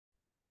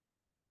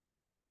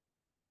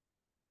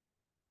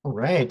All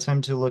right,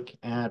 time to look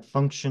at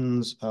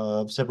functions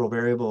of several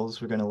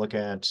variables. We're going to look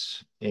at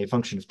a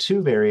function of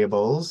two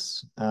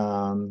variables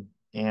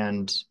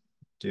and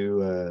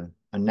do a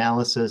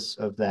analysis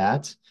of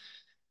that.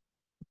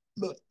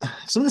 But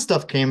some of the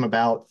stuff came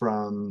about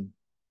from,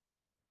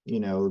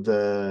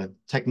 the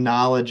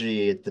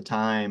technology at the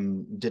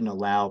time didn't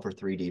allow for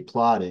 3D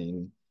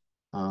plotting.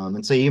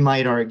 And so you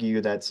might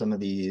argue that some of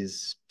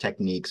these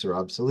techniques are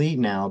obsolete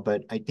now,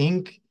 but I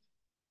think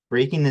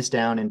breaking this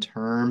down in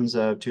terms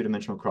of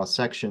two-dimensional cross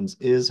sections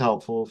is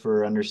helpful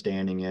for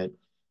understanding it.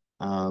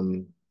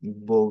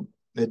 Well,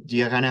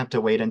 you kind of have to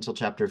wait until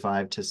chapter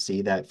 5 to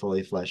see that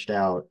fully fleshed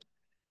out.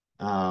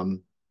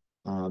 Um,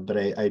 but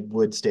I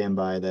would stand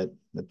by that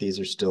these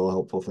are still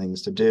helpful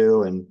things to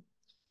do, and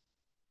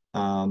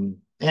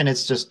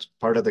it's just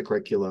part of the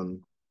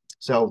curriculum.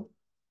 So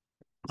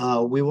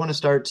we want to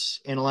start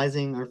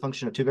analyzing our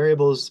function of two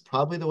variables,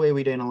 probably the way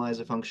we'd analyze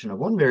a function of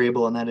one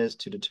variable, and that is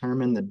to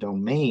determine the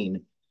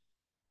domain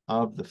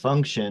of the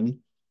function.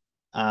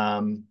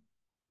 Um,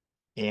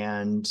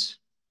 and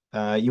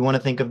you want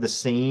to think of the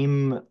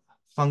same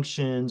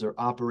functions or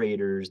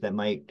operators that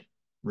might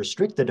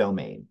restrict the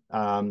domain.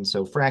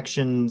 So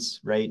fractions,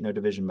 right? No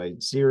division by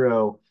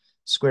zero.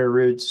 Square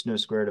roots, no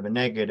square root of a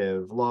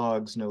negative.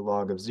 Logs, no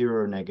log of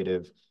zero or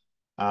negative.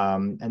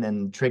 And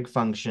then trig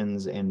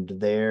functions and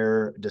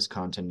their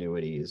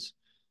discontinuities.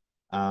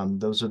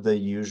 Those are the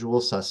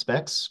usual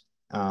suspects.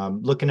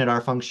 Looking at our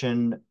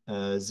function,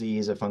 z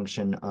is a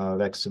function of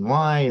x and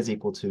y is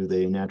equal to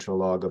the natural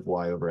log of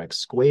y over x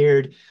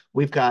squared.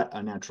 We've got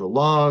a natural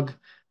log,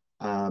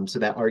 so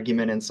that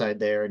argument inside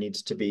there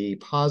needs to be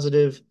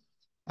positive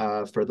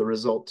for the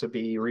result to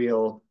be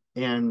real.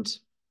 And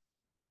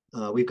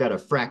we've got a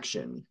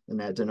fraction, and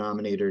that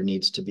denominator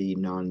needs to be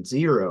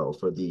non-zero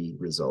for the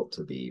result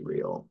to be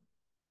real.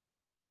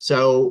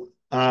 So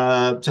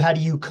how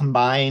do you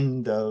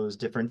combine those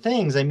different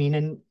things? I mean,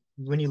 and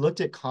when you looked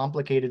at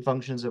complicated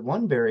functions of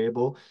one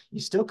variable, you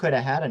still could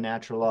have had a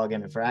natural log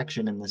and a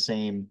fraction in the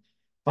same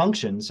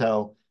function.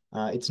 So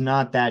it's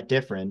not that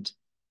different.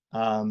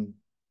 Um,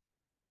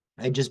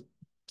 I just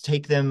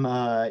take them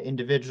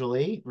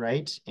individually,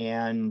 right?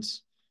 And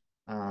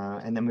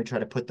then we try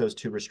to put those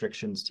two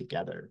restrictions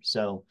together.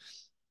 So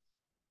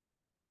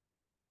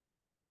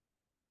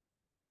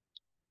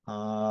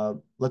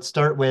let's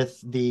start with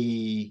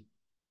the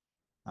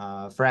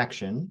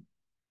fraction.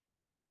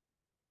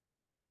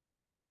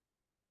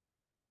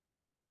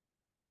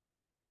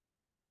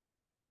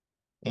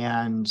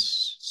 And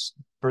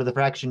for the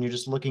fraction, you're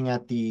just looking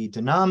at the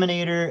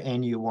denominator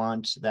and you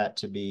want that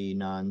to be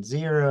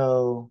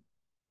non-zero.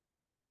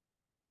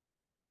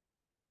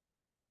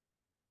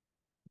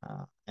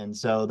 And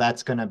so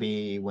that's going to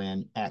be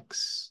when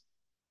x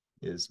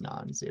is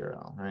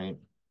non-zero, right?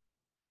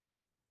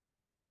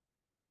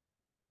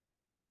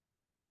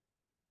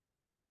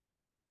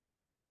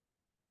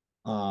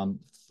 Um,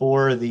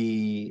 for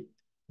the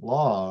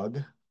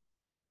log,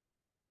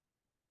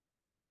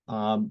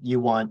 you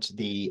want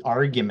the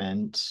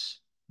argument,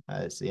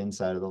 it's the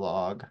inside of the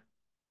log,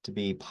 to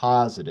be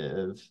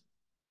positive.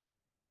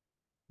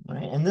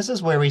 Right. And this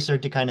is where we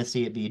start to kind of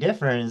see it be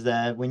different is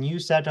that when you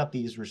set up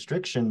these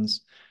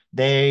restrictions,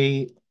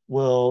 they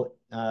will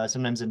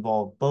sometimes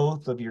involve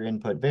both of your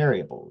input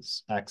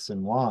variables, X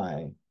and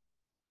Y.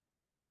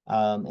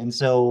 And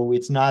so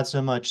it's not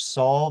so much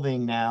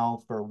solving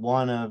now for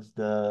one of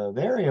the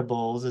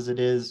variables as it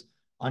is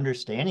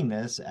understanding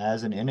this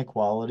as an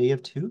inequality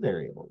of two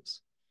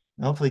variables.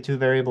 And hopefully, two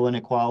variable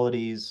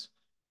inequalities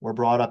were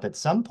brought up at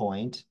some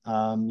point.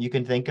 You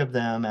can think of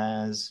them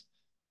as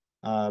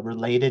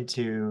related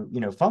to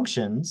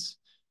functions.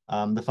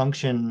 The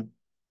function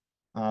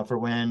for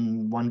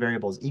when one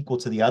variable is equal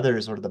to the other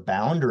is sort of the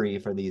boundary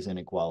for these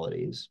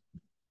inequalities.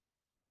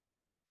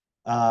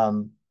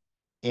 Um,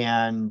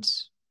 and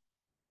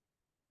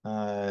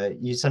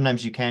you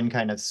sometimes you can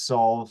kind of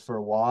solve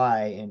for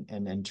y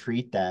and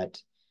treat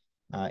that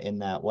in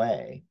that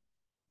way.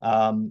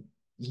 Um,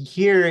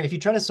 Here, if you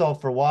try to solve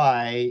for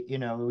y,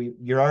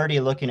 you're already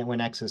looking at when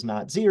x is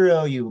not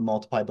zero, you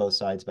multiply both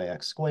sides by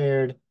x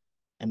squared,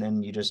 and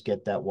then you just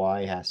get that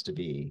y has to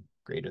be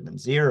greater than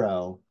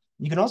zero.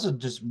 You can also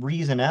just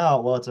reason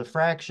out, well, it's a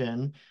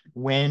fraction.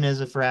 When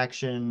is a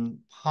fraction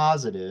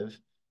positive,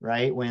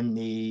 right? When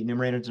the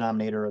numerator and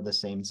denominator are the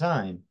same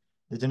sign.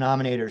 The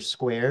denominator is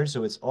squared,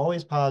 so it's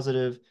always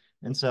positive,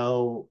 and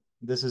so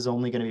this is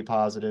only going to be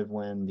positive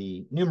when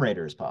the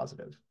numerator is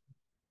positive.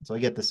 So I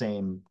get the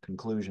same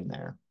conclusion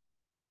there.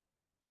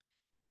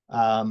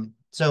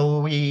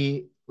 So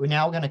we're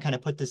now going to kind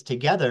of put this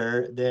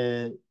together.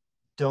 The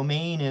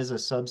domain is a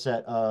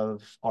subset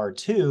of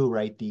R2,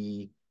 right?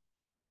 The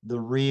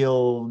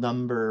real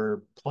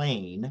number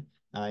plane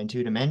in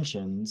two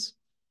dimensions.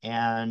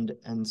 And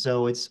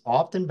so it's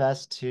often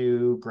best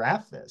to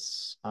graph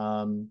this.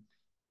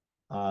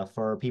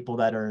 For people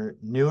that are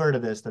newer to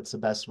this, that's the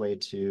best way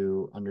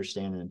to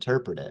understand and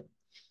interpret it.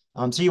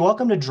 So you're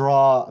welcome to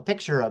draw a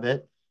picture of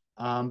it,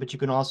 but you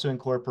can also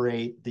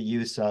incorporate the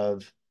use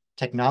of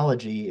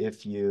technology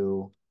if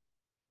you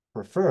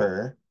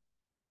prefer.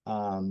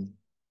 Um,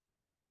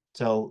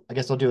 So I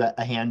guess I'll do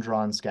a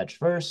hand-drawn sketch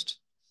first.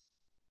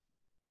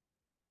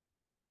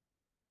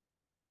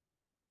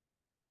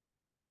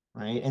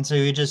 Right? And so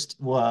you just,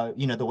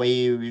 the way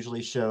you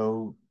usually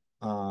show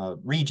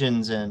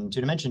regions in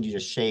two dimensions, you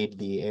just shade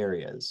the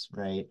areas,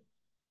 right?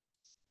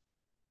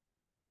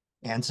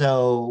 And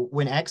so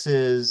when x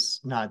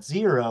is not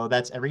zero,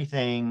 that's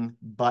everything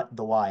but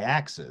the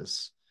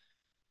y-axis.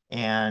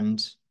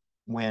 And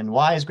when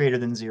y is greater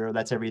than zero,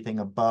 that's everything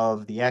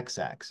above the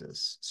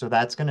x-axis. So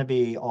that's going to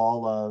be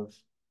all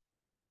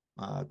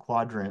of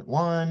quadrant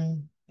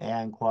one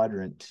and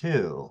quadrant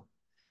two.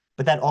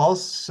 But that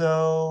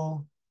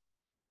also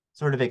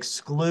sort of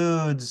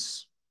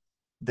excludes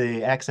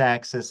the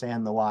x-axis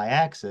and the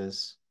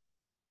y-axis.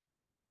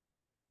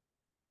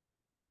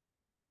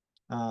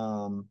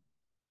 Um,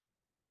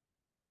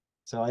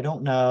 so I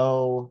don't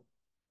know.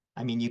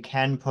 I mean, you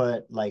can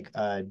put like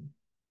a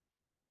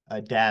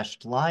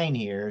dashed line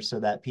here so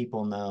that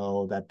people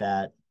know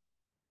that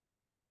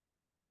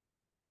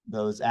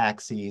those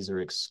axes are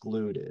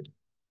excluded,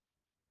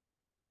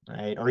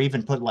 right? Or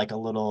even put like a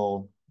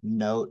little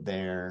note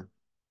there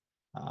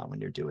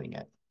when you're doing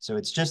it. So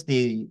it's just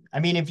I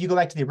mean, if you go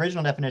back to the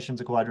original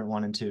definitions of quadrant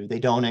one and two, they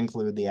don't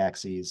include the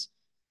axes.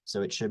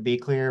 So it should be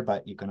clear,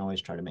 but you can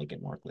always try to make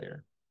it more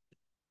clear.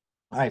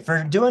 All right,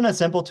 for doing a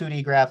simple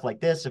 2D graph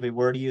like this, if we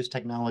were to use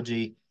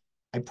technology,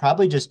 I'd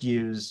probably just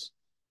use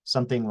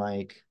something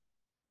like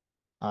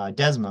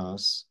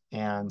Desmos.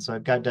 And so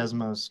I've got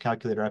Desmos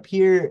calculator up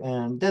here,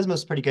 and Desmos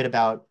is pretty good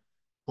about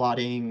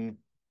plotting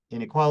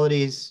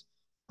inequalities.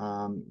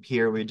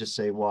 Here we just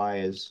say y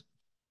is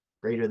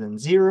greater than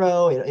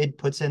zero. It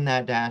puts in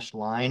that dashed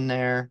line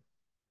there.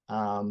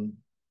 Um,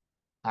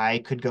 I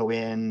could go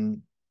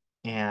in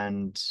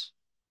and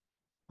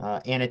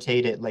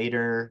annotate it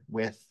later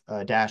with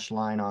a dashed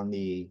line on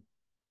the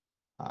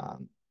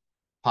um,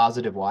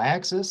 positive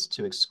y-axis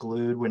to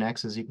exclude when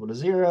x is equal to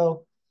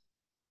zero.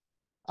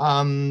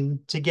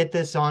 To get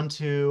this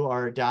onto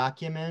our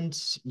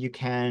document, you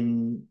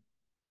can,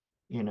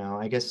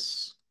 I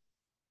guess,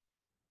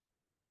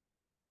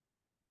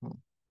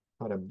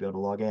 thought I'd be able to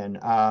log in.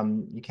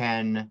 You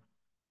can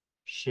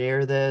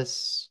share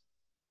this,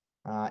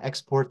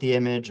 export the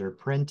image or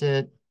print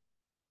it,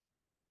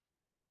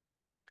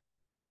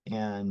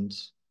 and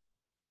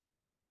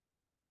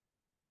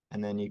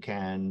then you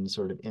can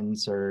sort of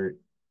insert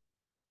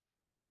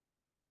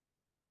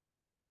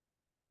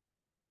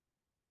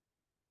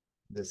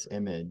this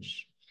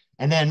image.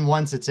 And then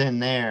once it's in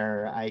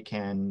there, I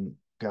can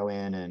go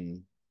in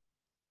and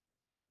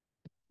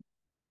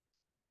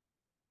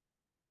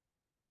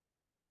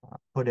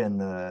put in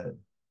the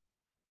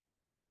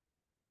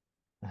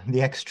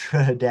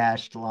extra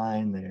dashed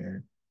line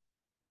there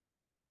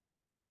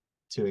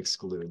to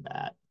exclude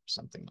that,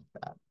 something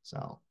like that.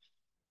 So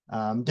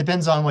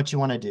depends on what you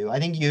want to do. I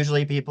think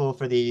usually people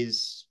for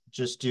these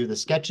just do the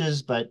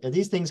sketches, but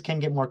these things can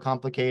get more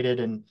complicated.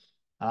 And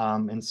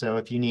so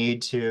if you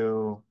need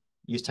to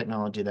use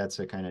technology, that's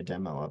a kind of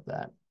demo of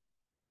that.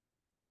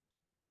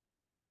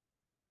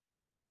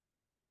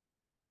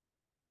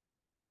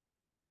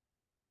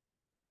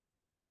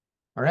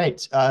 All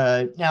right.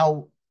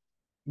 Now,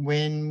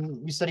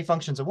 when we study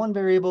functions of one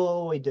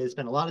variable, we did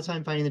spend a lot of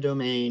time finding the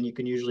domain. You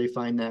can usually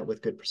find that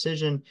with good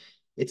precision.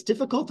 It's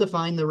difficult to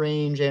find the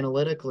range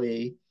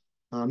analytically.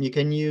 You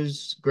can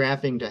use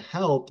graphing to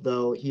help,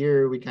 though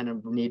here we kind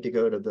of need to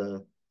go to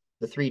the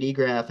 3D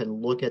graph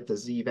and look at the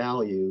z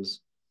values.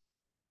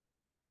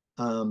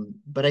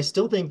 But I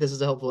still think this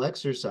is a helpful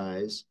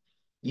exercise,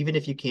 even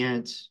if you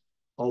can't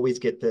always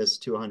get this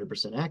to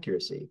 100%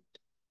 accuracy.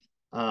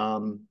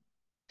 Um,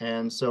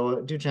 and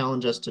so do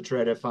challenge us to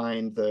try to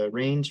find the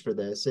range for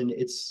this. And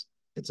it's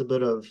a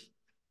bit of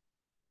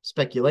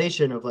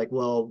speculation of like,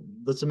 well,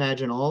 let's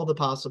imagine all the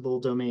possible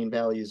domain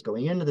values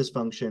going into this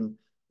function.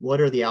 What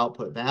are the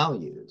output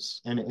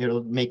values? And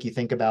it'll make you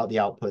think about the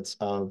outputs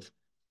of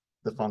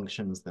the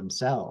functions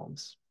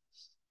themselves.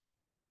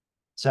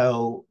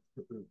 So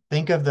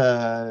think of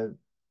the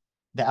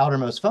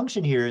outermost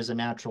function here is a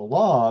natural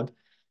log.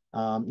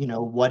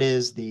 What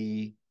is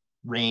the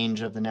range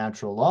of the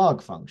natural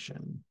log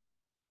function?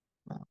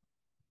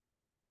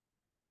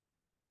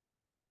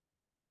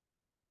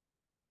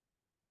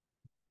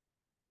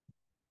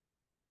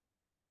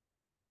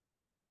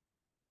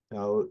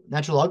 So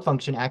natural log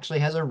function actually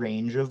has a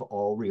range of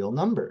all real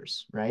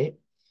numbers, right?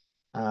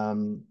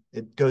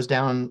 It goes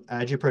down,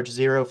 as you approach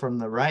zero from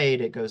the right,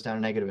 it goes down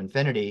to negative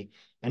infinity.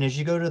 And as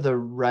you go to the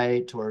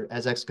right, or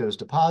as x goes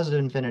to positive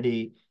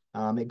infinity,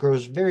 it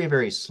grows very,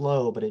 very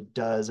slow, but it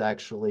does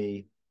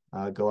actually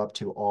go up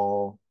to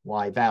all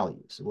y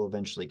values. It will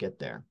eventually get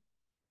there.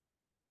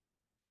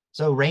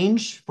 So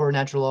range for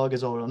natural log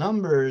is all real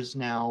numbers.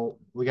 Now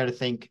we got to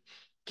think,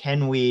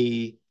 can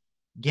we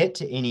get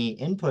to any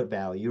input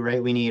value,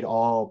 right? We need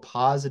all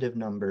positive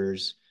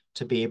numbers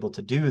to be able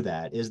to do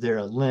that. Is there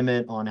a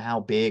limit on how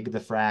big the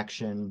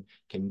fraction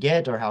can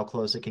get or how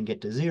close it can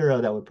get to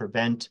zero that would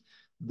prevent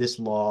this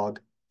log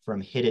from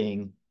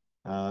hitting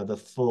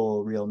the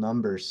full real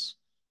numbers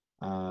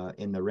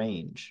in the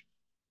range?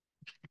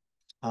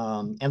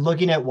 And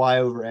looking at y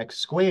over x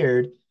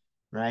squared,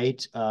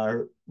 right?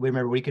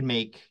 Remember, we can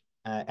make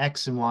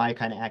x and y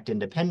kind of act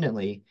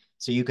independently.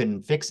 So you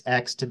can fix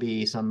x to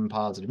be some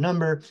positive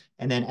number,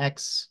 and then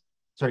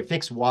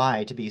fix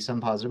y to be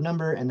some positive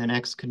number, and then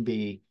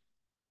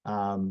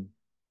um,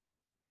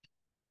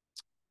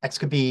 x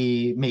could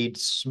be made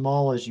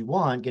small as you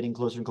want, getting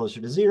closer and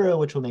closer to zero,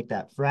 which will make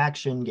that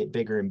fraction get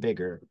bigger and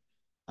bigger.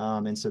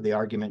 And so the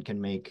argument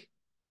can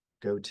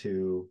go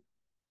to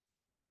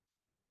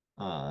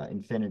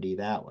infinity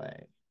that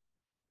way.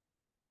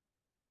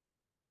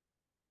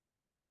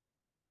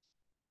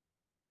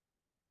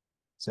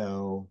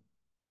 So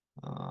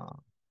uh,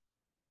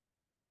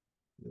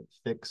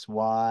 fix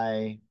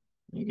y,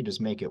 you could just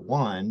make it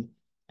 1,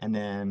 and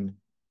then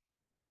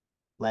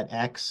let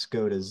x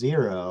go to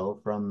 0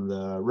 from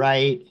the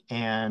right,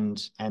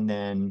 and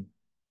then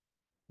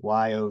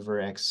y over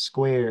x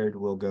squared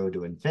will go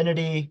to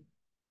infinity,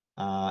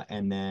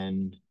 and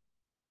then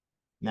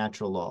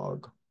natural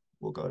log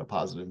will go to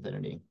positive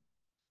infinity.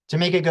 To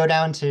make it go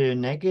down to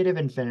negative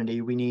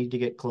infinity, we need to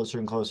get closer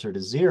and closer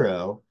to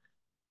 0.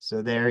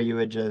 So there you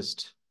would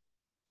just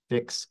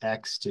fix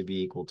x to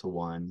be equal to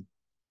 1,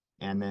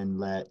 and then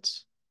let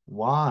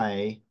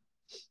y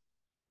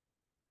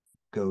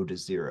go to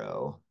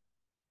 0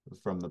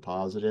 from the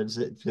positives.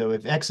 So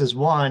if x is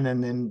 1,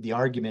 and then the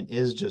argument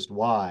is just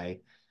y,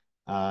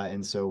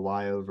 and so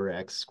y over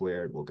x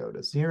squared will go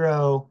to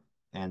 0,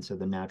 and so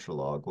the natural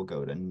log will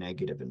go to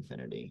negative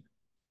infinity.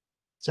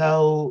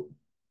 So,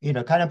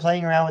 kind of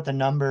playing around with the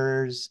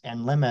numbers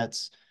and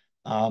limits,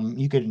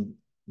 you can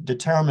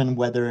determine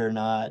whether or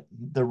not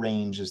the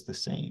range is the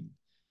same.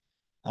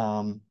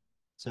 Um,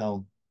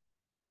 so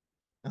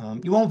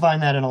you won't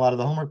find that in a lot of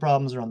the homework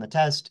problems or on the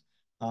test,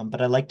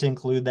 but I like to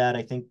include that.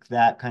 I think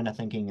that kind of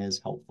thinking is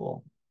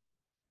helpful.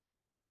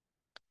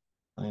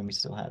 And we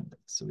still had,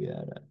 so we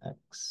had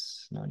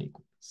x not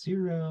equal to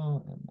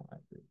 0 and y.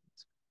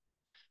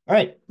 All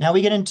right, now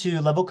we get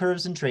into level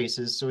curves and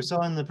traces. So we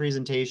saw in the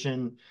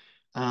presentation,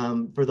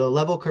 for the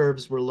level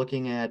curves, we're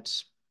looking at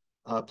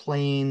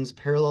planes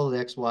parallel to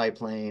the XY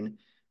plane,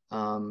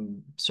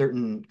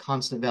 certain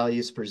constant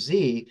values for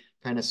Z,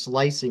 kind of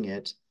slicing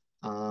it.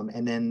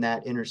 And then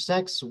that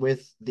intersects uh,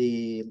 with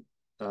the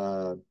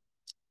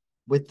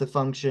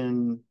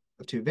function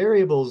of two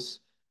variables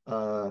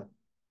uh,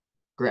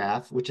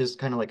 graph, which is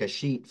kind of like a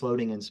sheet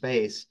floating in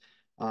space.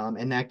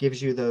 And that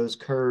gives you those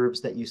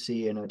curves that you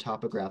see in a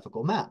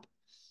topographical map.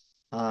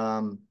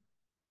 Um,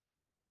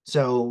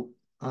 so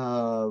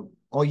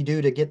all you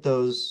do to get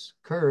those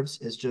curves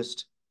is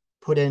just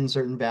put in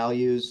certain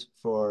values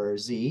for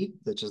Z,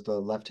 which is the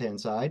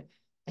left-hand side,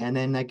 and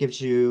then that gives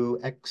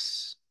you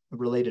X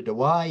related to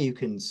Y. You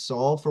can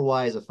solve for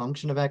Y as a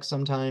function of X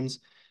sometimes,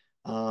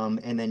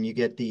 and then you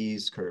get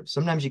these curves.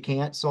 Sometimes you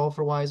can't solve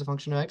for Y as a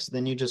function of X,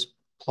 then you just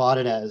plot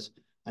it as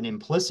an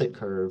implicit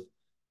curve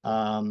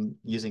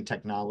using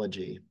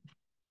technology.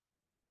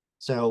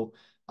 So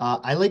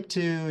I like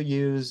to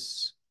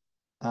use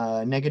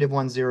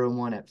 -1, 0, and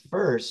 1 at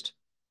first,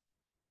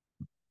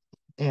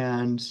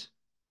 and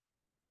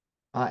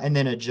and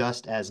then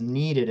adjust as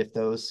needed if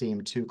those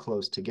seem too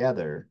close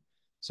together.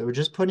 So we're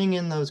just putting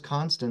in those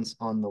constants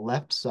on the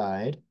left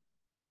side.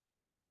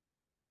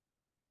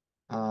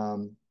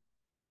 Um,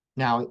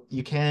 Now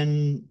you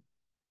can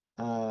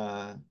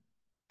uh,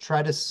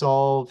 try to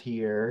solve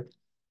here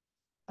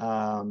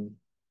um,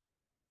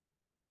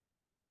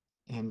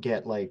 and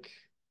get like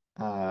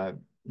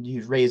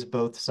you raise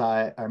both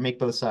sides or make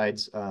both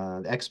sides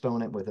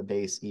exponent with a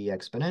base e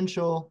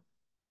exponential.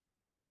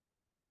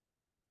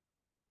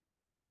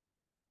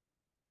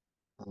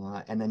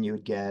 And then you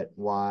would get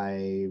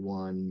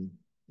y1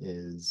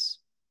 is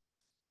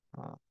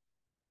uh,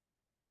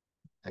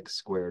 x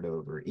squared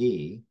over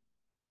e.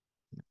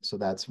 So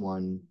that's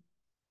one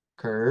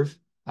curve.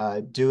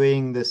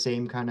 Doing the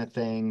same kind of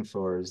thing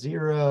for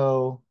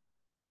 0.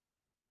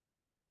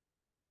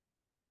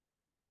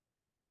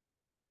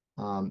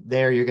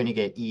 There you're going to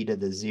get e to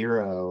the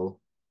 0,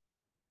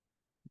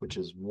 which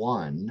is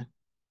 1.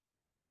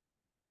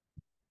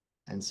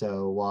 And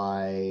so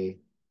y0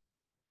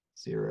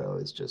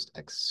 is just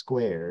x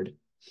squared.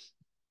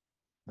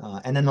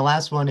 And then the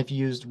last one, if you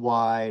used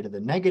y to the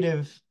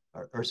negative,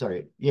 or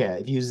sorry, yeah,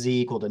 if you use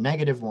z equal to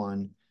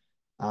 -1,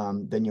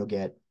 then you'll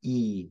get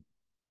e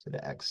to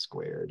the x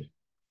squared.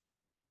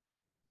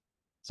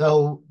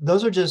 So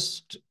those are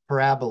just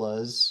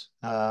parabolas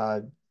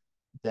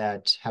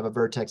that have a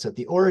vertex at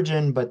the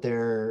origin, but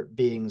they're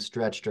being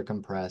stretched or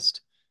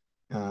compressed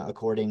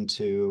according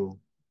to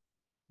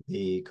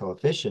the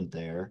coefficient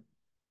there.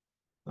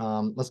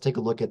 Let's take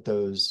a look at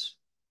those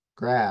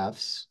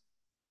graphs.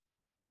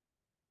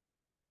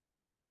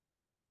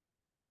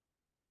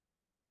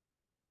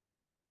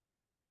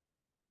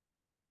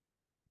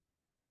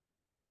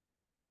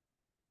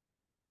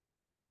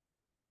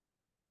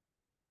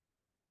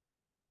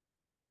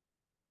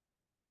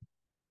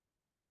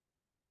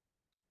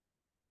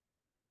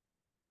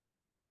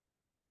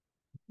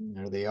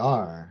 There they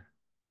are.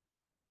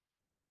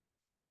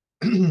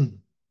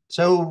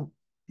 So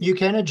You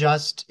can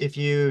adjust if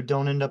you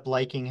don't end up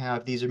liking how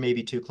if these are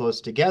maybe too close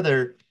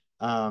together.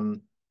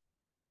 Um,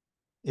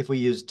 if we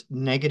used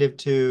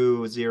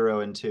 -2,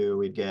 0, and 2,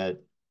 we'd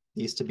get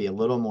these to be a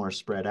little more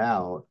spread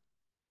out,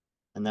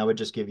 and that would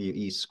just give you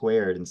e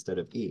squared instead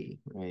of e,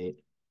 right?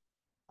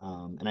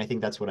 And I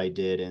think that's what I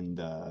did in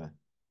the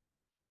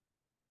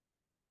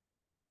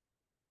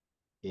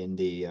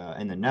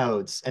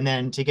notes. And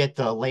then to get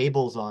the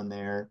labels on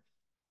there,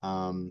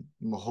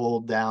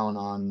 hold down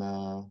on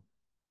the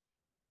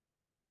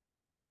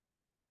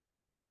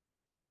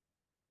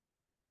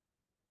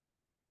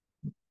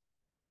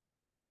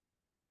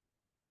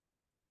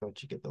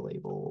but you get the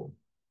label.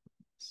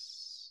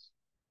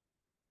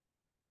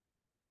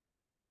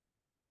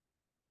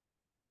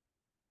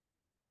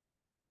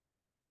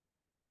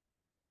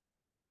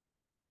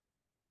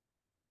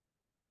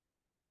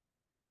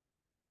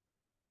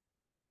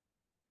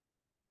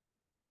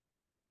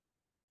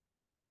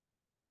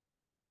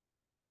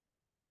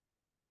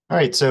 All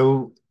right,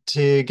 so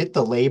to get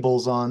the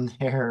labels on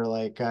there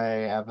like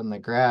I have in the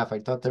graph, I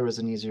thought there was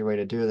an easier way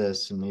to do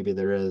this, and maybe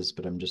there is,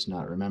 but I'm just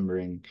not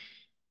remembering.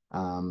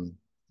 Um,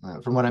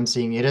 from what I'm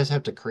seeing, you just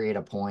have to create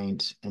a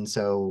point. And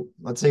so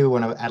let's say we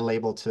want to add a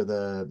label to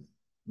the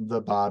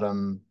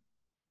bottom,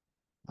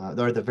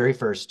 or the very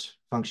first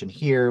function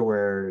here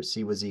where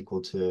c was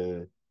equal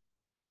to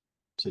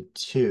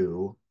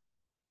 2,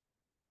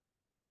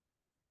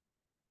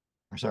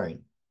 or sorry,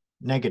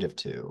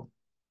 -2.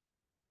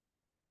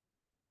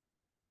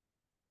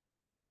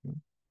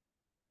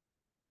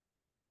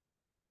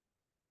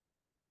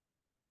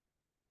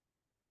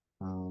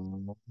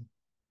 Um,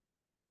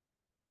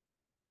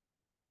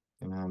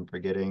 and I'm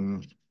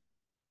forgetting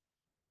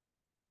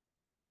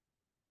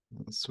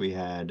this. We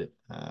had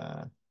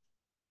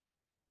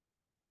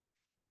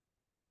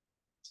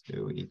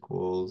 2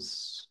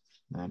 equals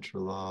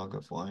natural log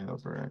of y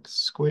over x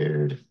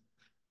squared.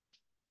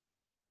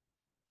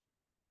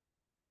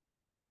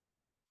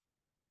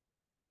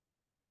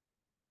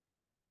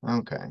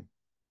 Okay.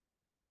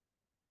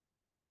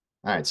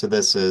 All right, so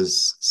this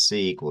is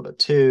c equal to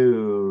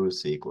 2,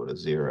 c equal to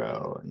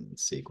 0, and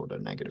c equal to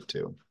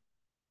 -2.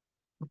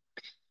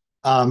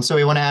 So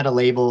we want to add a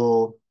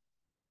label,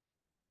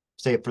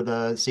 say for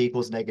the c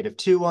equals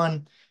 -2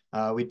 one,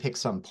 we'd pick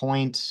some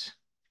point.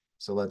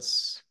 So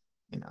let's,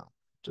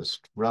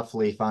 just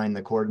roughly find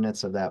the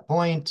coordinates of that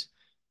point,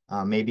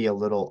 maybe a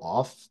little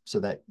off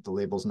so that the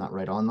label's not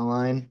right on the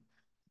line.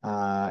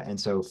 And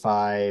so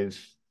 5,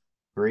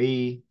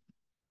 3,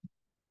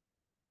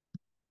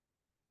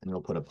 and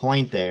we'll put a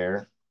point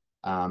there.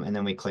 And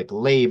then we click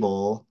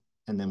label,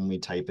 and then we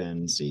type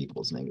in c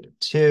equals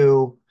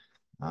 -2.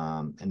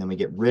 And then we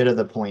get rid of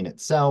the point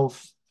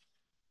itself,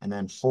 and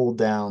then hold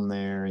down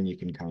there, and you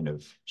can kind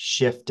of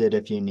shift it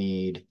if you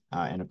need,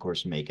 and of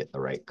course, make it the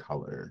right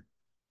color.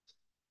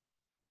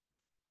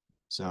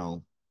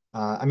 So,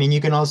 I mean, you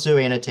can also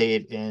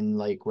annotate in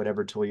like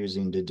whatever tool you're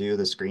using to do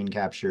the screen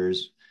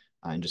captures,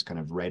 and just kind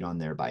of write on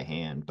there by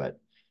hand. But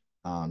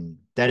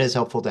that is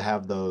helpful to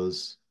have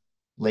those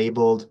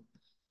labeled.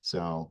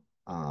 So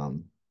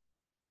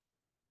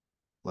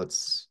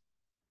let's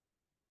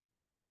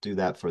do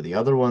that for the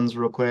other ones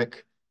real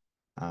quick.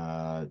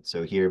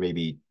 So here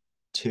maybe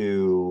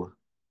 2,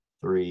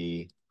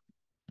 3,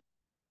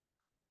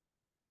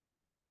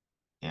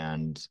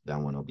 and that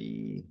one will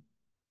be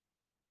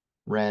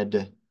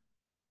red.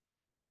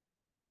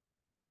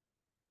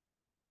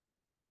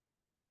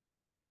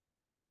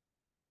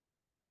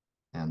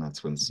 And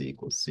that's when c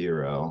equals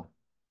 0.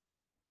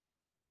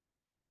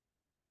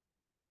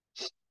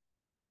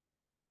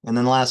 And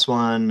then the last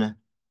one,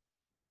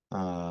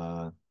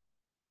 uh,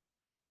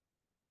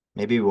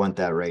 maybe we want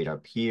that right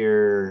up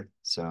here.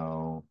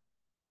 So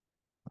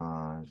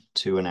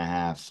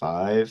 2.5,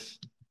 5.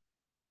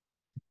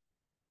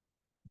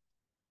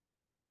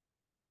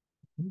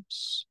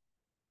 Oops.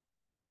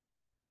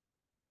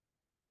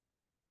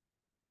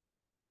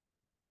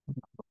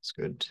 That's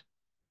good.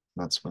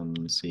 That's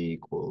when c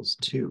equals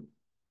 2.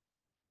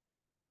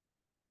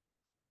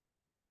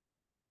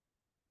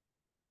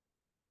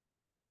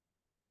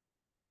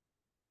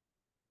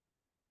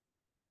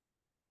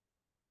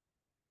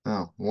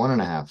 Oh,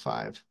 1.5,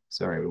 5.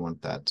 Sorry, we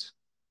want that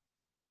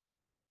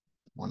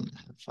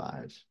 1.5,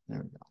 5.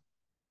 There we go.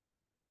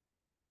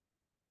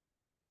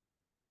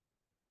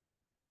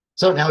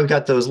 So now we've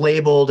got those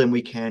labeled, and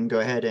we can go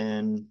ahead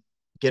and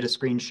get a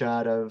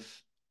screenshot of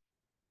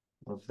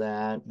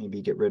that.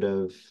 Maybe get rid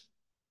of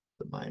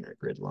the minor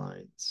grid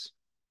lines.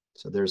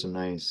 So there's a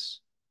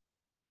nice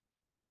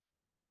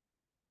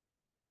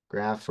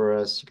graph for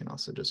us. You can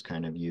also just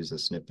kind of use the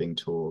snipping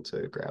tool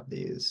to grab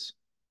these.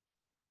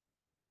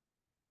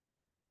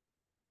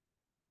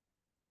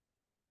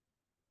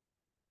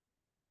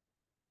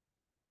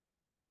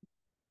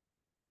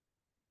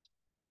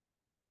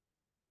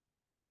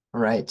 All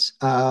right.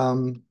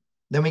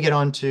 Then we get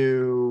on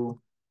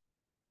to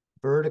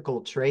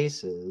vertical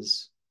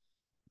traces.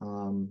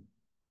 Um,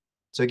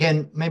 so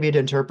again, maybe to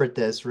interpret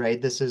this,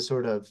 right? This is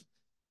sort of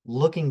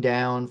looking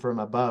down from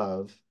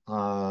above,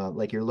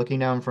 like you're looking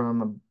down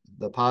from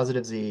the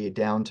positive z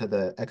down to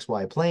the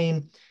xy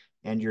plane,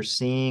 and you're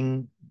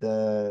seeing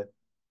the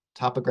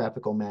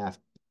topographical map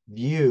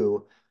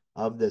view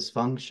of this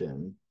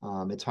function.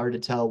 It's hard to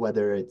tell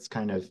whether it's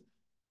kind of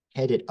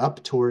headed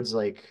up towards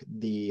like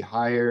the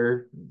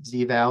higher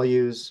z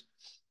values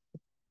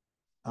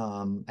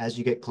as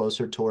you get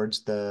closer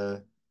towards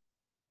the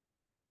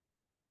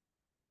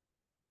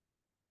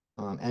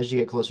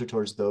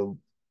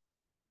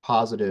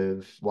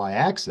positive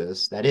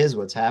y-axis. That is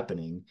what's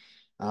happening,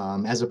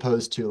 as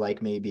opposed to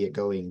like maybe it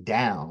going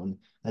down.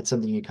 That's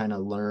something you kind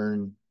of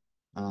learn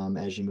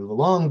as you move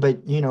along.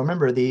 But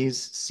remember these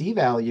c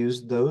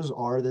values; those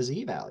are the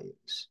z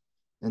values.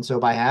 And so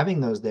by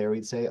having those there,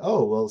 we'd say,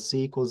 oh, well,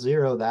 c equals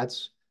 0.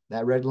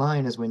 That red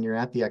line is when you're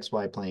at the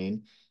xy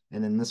plane,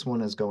 and then this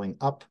one is going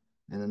up,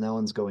 and then that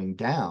one's going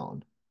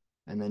down,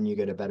 and then you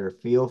get a better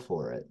feel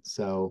for it.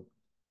 So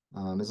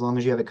as long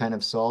as you have it kind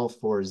of solved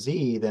for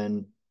z,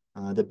 then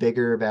the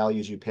bigger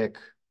values you pick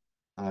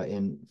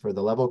in for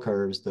the level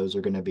curves, those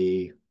are going to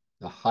be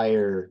the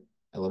higher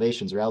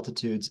elevations or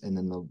altitudes, and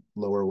then the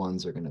lower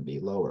ones are going to be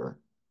lower.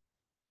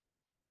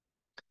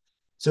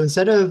 So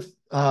instead of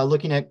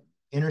looking at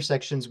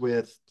intersections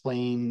with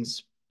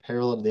planes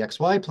parallel to the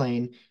xy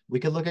plane, we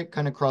could look at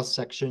kind of cross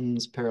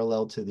sections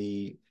parallel to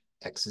the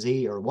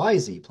xz or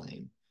yz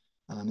plane.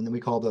 And then we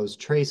call those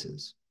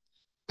traces.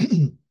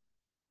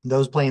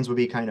 Those planes would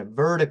be kind of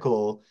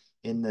vertical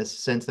in this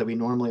sense that we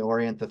normally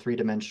orient the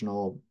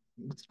three-dimensional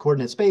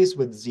coordinate space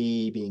with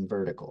z being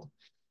vertical.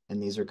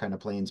 And these are kind of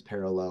planes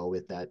parallel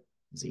with that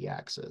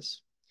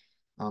z-axis.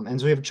 And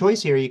so we have a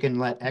choice here. You can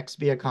let x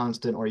be a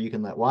constant or you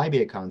can let y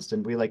be a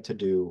constant. We like to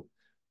do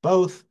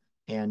both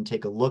and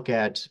take a look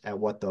at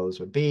what those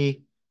would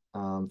be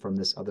from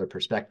this other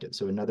perspective.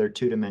 So another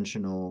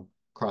two-dimensional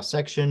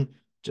cross-section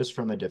just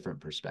from a different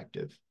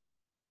perspective.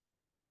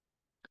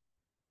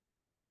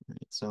 All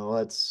right, so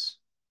let's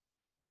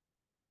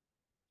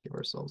give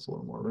ourselves a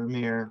little more room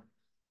here.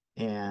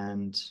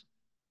 And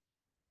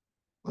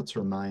let's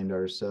remind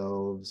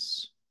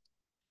ourselves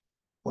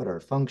what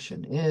our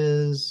function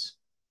is.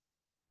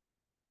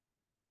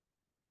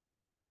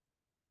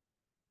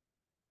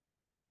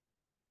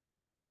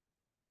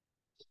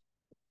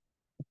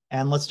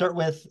 And let's start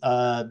with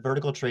a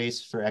vertical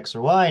trace for x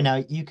or y.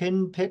 Now you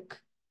can pick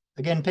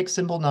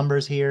simple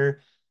numbers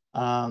here.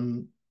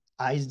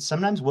 I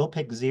sometimes will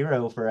pick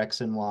 0 for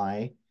x and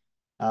y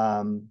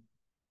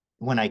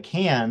when I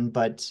can,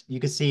 but you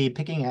can see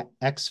picking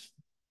x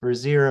for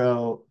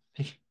 0,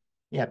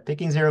 yeah,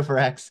 picking 0 for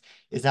x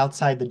is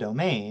outside the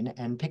domain,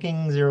 and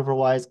picking 0 for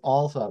y is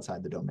also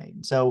outside the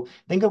domain. So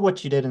think of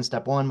what you did in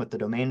step 1 with the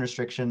domain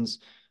restrictions,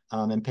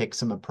 and pick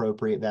some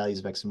appropriate values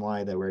of x and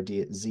y that where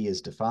z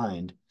is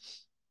defined.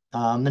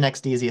 The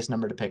next easiest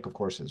number to pick, of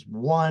course, is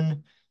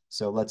 1.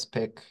 So let's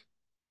pick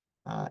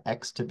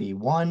x to be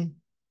 1.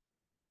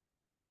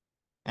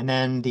 And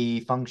then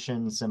the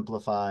function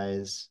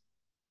simplifies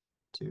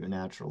to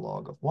natural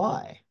log of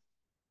y,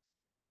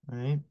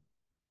 right?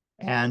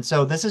 And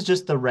so this is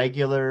just the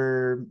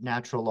regular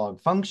natural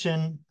log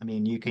function. I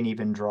mean, you can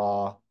even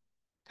draw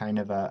kind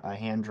of a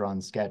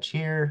hand-drawn sketch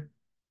here.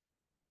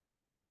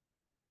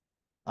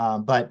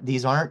 But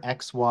these aren't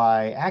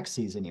XY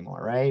axes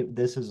anymore, right?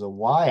 This is a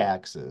Y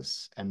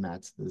axis, and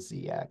that's the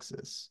Z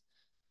axis.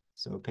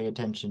 So pay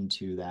attention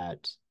to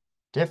that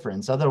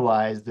difference.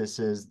 Otherwise, this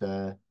is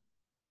the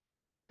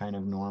kind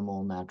of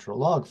normal natural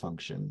log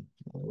function,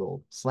 a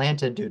little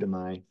slanted due to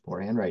my poor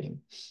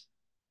handwriting.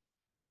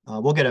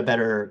 We'll get a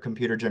better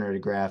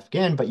computer-generated graph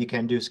again, but you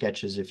can do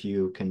sketches if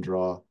you can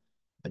draw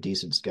a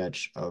decent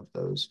sketch of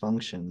those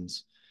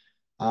functions.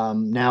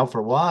 Now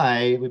for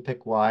y, we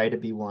pick y to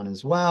be 1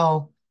 as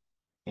well.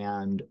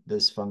 And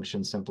this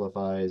function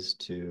simplifies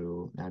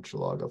to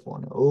natural log of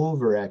 1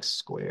 over x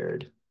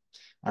squared.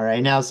 All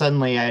right, now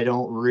suddenly I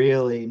don't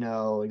really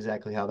know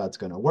exactly how that's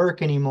going to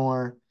work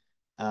anymore.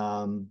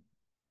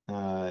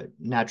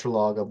 Natural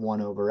log of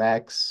 1 over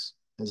x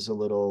is a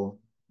little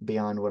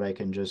beyond what I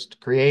can just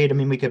create. I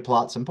mean, we could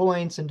plot some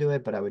points and do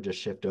it, but I would just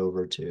shift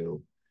over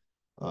to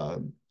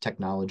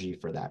technology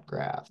for that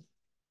graph.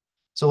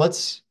 So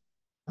let's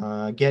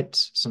get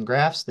some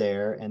graphs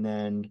there, and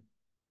then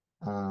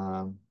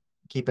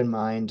keep in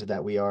mind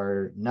that we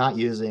are not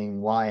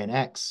using y and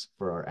x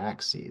for our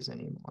axes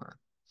anymore.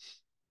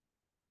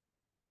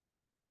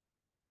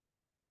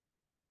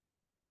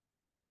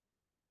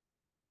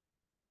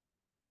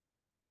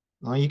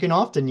 Well, you can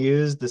often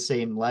use the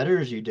same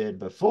letters you did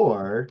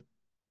before,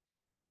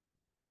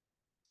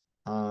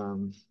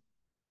 but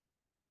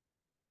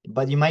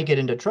you might get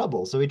into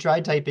trouble. So we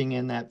tried typing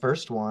in that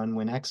first one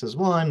when x is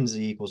 1,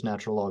 z equals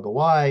natural log of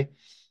y.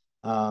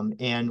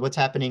 And what's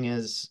happening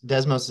is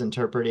Desmos is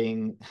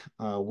interpreting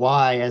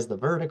y as the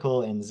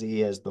vertical and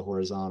z as the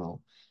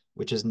horizontal,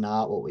 which is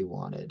not what we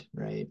wanted,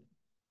 right?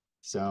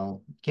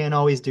 So can't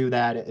always do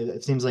that.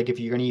 It seems like if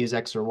you're going to use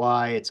x or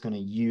y, it's going to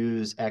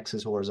use x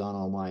as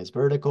horizontal and y as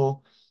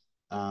vertical,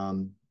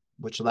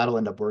 which that'll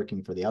end up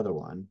working for the other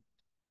one.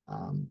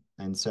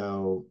 And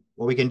so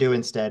what we can do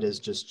instead is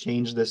just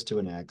change this to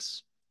an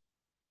x.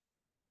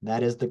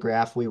 That is the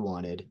graph we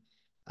wanted.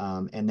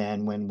 And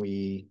then when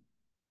we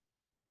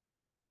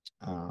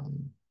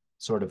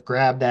sort of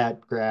grab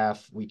that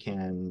graph, we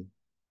can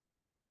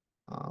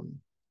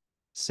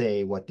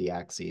say what the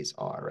axes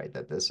are, right?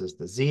 That this is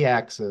the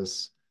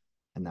z-axis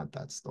and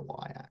that's the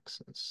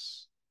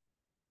y-axis.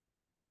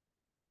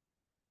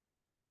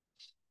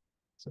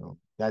 So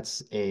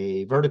that's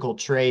a vertical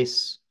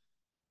trace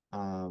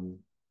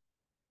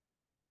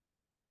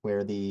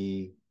where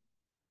the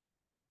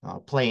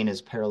plane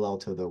is parallel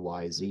to the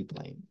YZ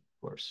plane,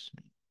 of course.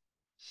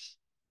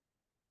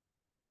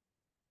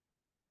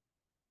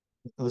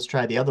 Let's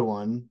try the other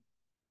one.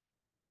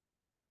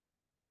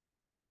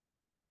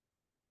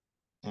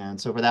 And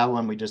so for that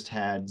one, we just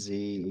had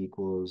z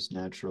equals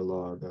natural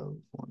log of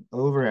 1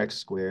 over x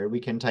squared. We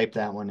can type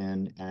that one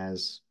in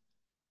as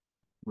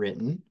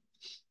written.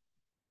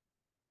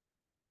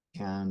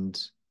 And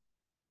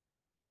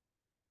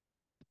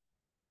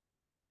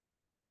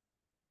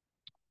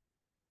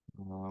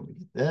we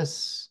get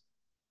this.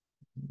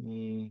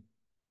 We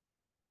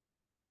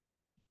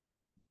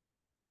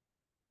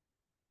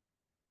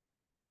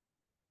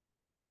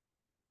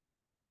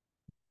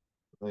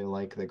really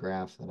like the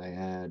graph that I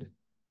had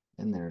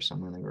in there, so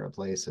I'm going to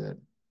replace it.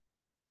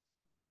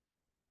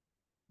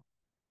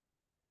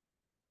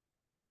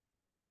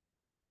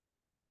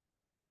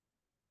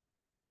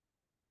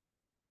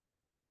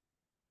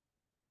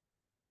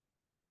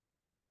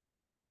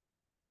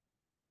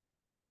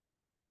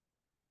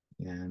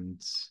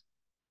 And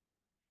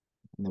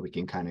then we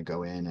can kind of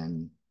go in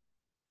and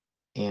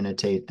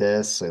annotate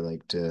this. I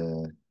like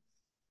to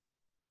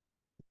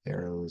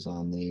arrows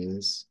on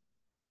these.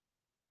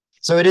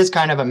 So it is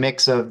kind of a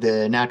mix of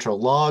the natural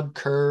log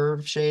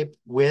curve shape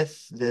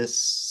with this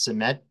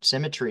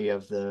symmetry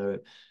of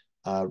the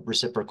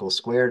reciprocal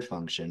squared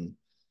function.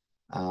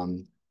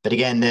 But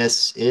again,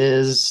 this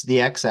is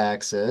the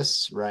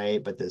x-axis,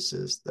 right? But this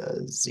is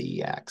the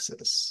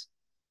z-axis.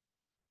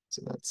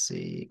 So that's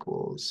c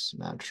equals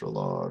natural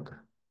log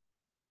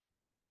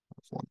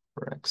of 1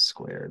 over x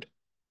squared.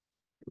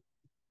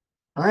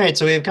 All right,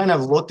 so we've kind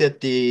of looked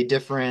at the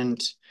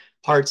different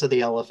parts of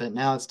the elephant.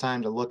 Now it's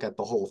time to look at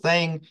the whole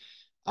thing.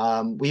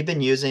 We've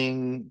been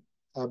using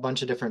a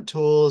bunch of different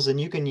tools, and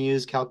you can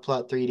use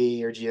CalcPlot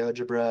 3D or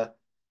GeoGebra.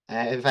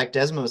 In fact,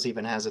 Desmos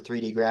even has a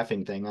 3D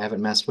graphing thing. I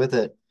haven't messed with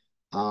it.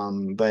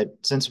 But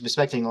since I'm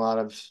expecting a lot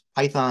of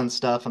Python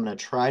stuff, I'm going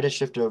to try to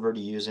shift over to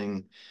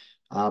using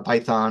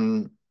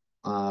Python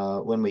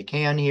when we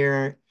can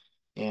here.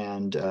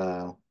 And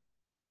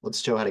let's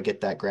show how to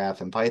get that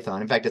graph in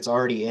Python. In fact, it's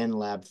already in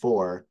Lab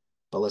 4,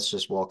 but let's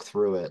just walk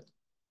through it.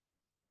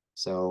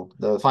 So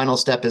the final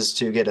step is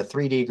to get a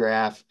 3D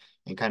graph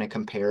and kind of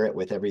compare it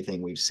with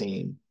everything we've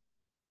seen.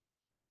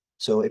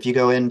 So if you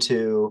go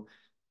into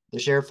the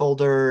share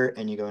folder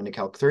and you go into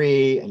Calc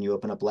 3 and you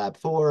open up Lab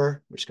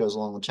 4, which goes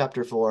along with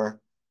Chapter 4,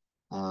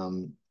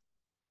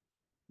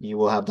 you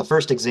will have the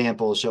first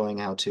example showing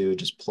how to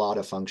just plot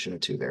a function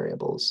of 2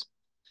 variables.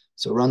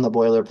 So run the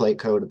boilerplate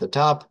code at the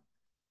top.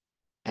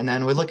 And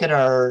then we look at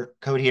our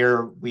code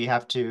here, we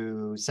have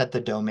to set the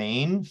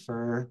domain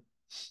for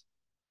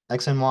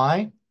X and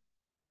Y.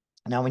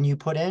 Now, when you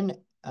put in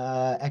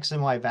X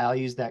and Y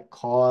values that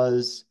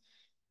cause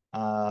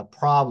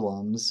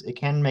problems, it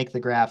can make the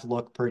graph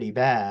look pretty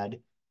bad.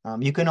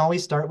 You can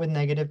always start with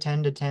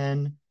 -10 to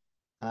 10.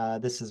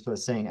 This is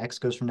saying X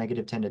goes from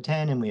 -10 to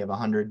 10, and we have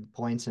 100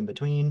 points in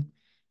between.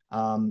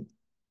 And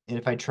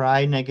if I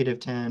try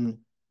 -10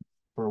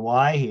 for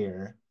Y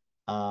here,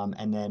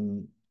 and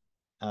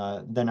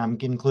then I'm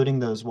including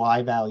those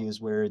Y values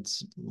where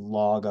it's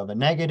log of a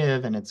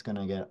negative, and it's going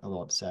to get a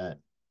little upset.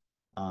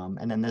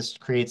 And then this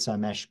creates a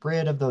mesh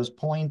grid of those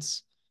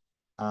points.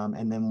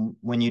 And then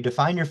when you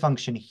define your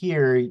function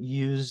here,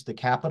 use the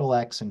capital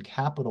X and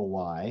capital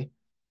Y,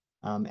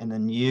 and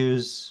then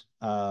use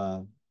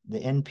the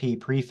NP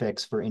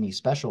prefix for any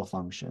special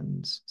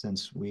functions,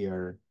 since we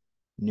are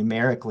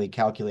numerically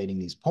calculating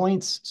these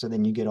points. So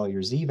then you get all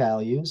your Z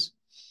values.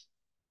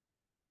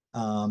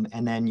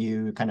 And then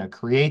you kind of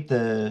create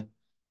the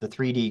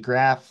 3D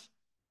graph.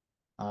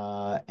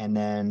 And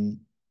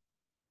then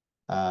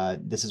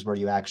this is where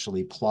you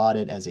actually plot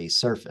it as a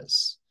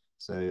surface.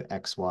 So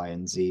X, Y,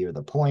 and Z are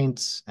the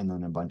points, and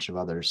then a bunch of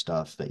other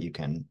stuff that you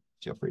can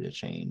feel free to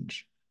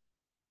change.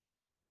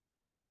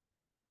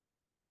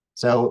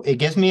 So it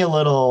gives me a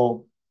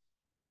little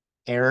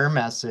error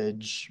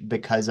message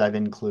because I've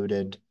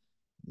included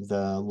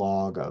the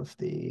log of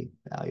the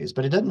values,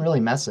 but it doesn't really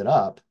mess it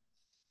up.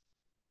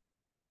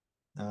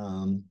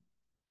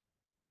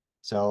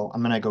 So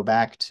I'm going to go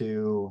back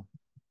to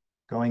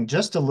going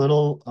just a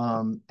little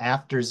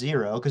after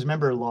 0, because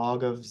remember,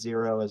 log of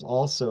 0 is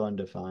also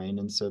undefined,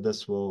 and so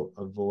this will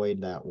avoid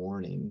that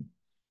warning.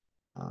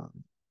 All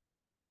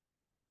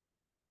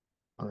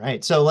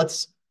right, so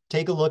let's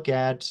take a look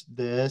at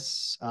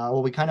this.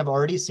 Well, we kind of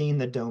already seen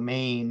the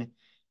domain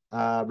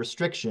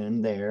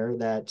restriction there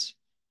that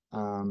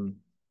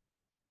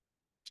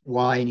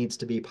y needs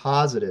to be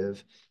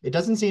positive. It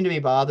doesn't seem to be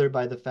bothered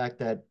by the fact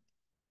that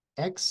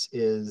x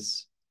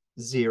is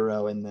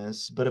 0 in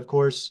this, but of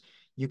course,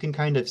 you can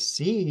kind of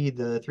see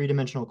the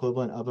three-dimensional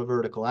equivalent of a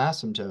vertical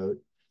asymptote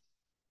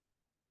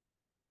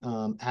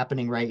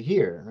happening right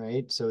here,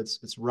 right? So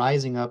it's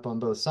rising up on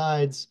both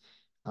sides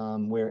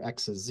where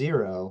x is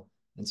 0.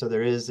 And so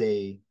there is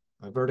a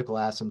vertical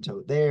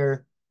asymptote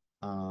there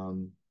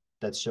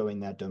that's showing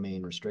that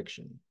domain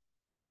restriction.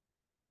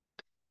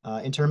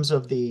 In terms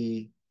of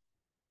the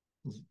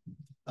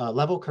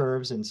level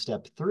curves in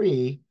step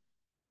 3,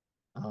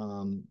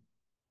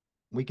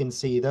 we can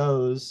see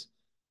those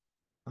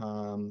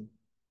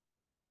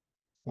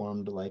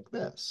formed like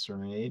this,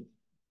 right?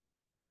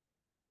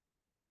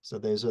 So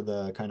those are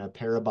the kind of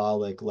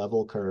parabolic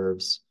level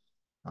curves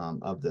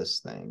of this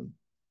thing.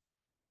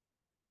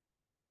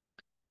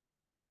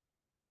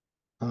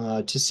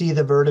 To see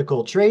the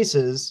vertical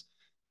traces,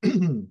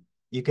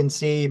 you can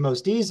see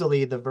most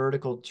easily the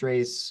vertical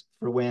trace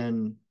for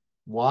when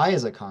y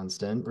is a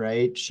constant,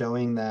 right?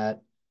 Showing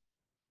that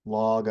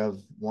log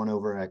of 1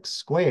 over x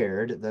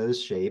squared,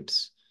 those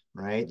shapes,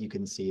 right? You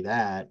can see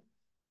that.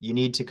 You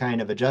need to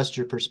kind of adjust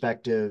your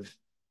perspective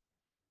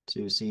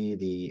to see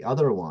the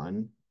other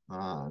one.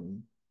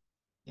 And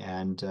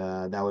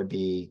that would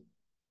be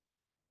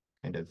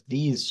kind of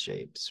these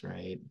shapes,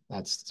 right?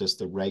 That's just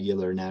the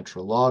regular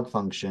natural log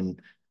function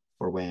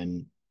for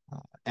when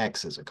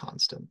x is a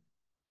constant.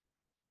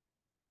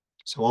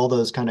 So all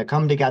those kind of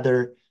come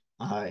together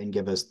and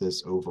give us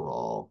this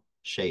overall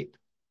shape.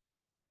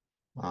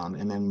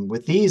 And then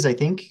with these, I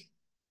think,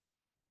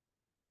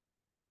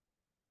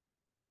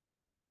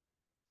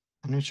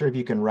 I'm not sure if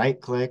you can right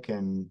click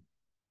and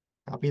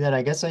copy that.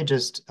 I guess I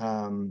just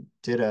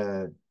did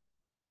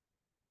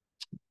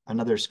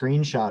another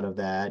screenshot of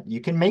that.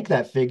 You can make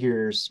that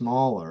figure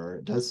smaller.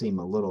 It does seem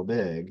a little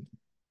big.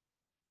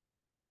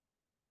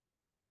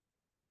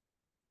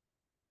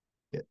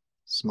 Get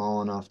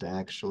small enough to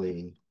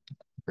actually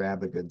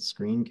grab a good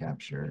screen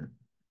capture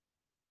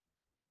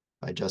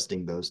by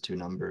adjusting those two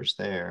numbers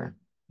there.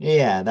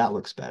 Yeah, that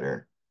looks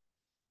better.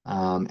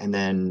 And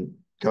then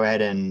go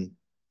ahead and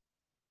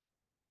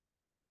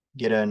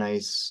get a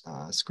nice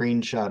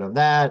screenshot of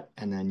that,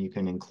 and then you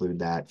can include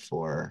that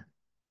for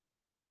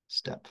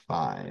step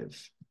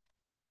 5.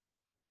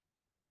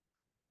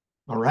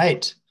 All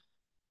right.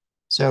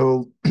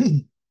 So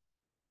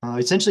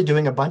essentially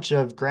doing a bunch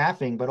of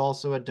graphing, but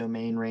also a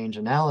domain range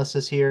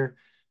analysis here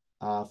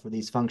for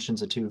these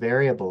functions of 2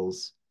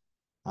 variables.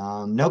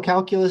 No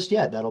calculus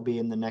yet. That'll be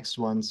in the next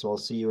one. So I'll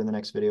see you in the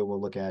next video.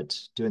 We'll look at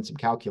doing some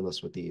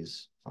calculus with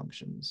these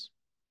functions.